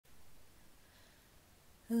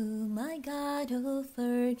O my God, O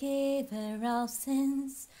forgiver of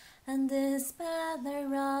sins, and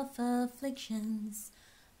dispeller of afflictions,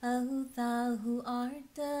 O thou who art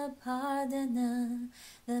the pardoner,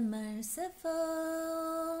 the merciful,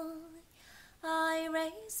 I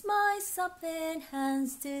raise my suppliant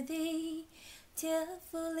hands to thee,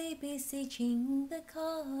 tearfully beseeching the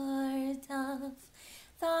court of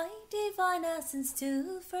thy divine essence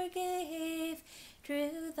to forgive,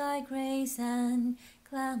 through thy grace and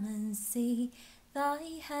clemency, thy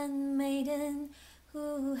handmaiden,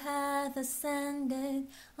 who hath ascended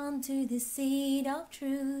unto the seat of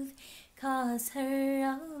truth. Cause her,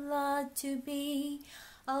 O Lord, to be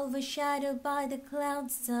overshadowed by the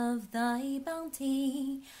clouds of thy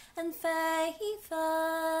bounty and favor.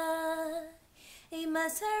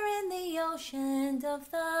 Immerse her in the ocean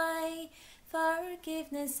of thy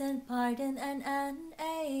forgiveness and pardon, and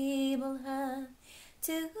enable her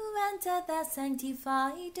to enter that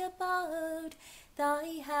sanctified abode, thy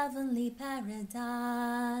heavenly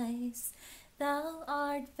paradise. Thou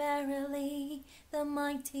art verily the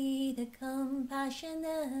mighty, the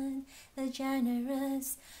compassionate, the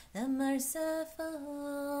generous, the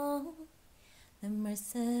merciful, the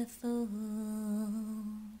merciful.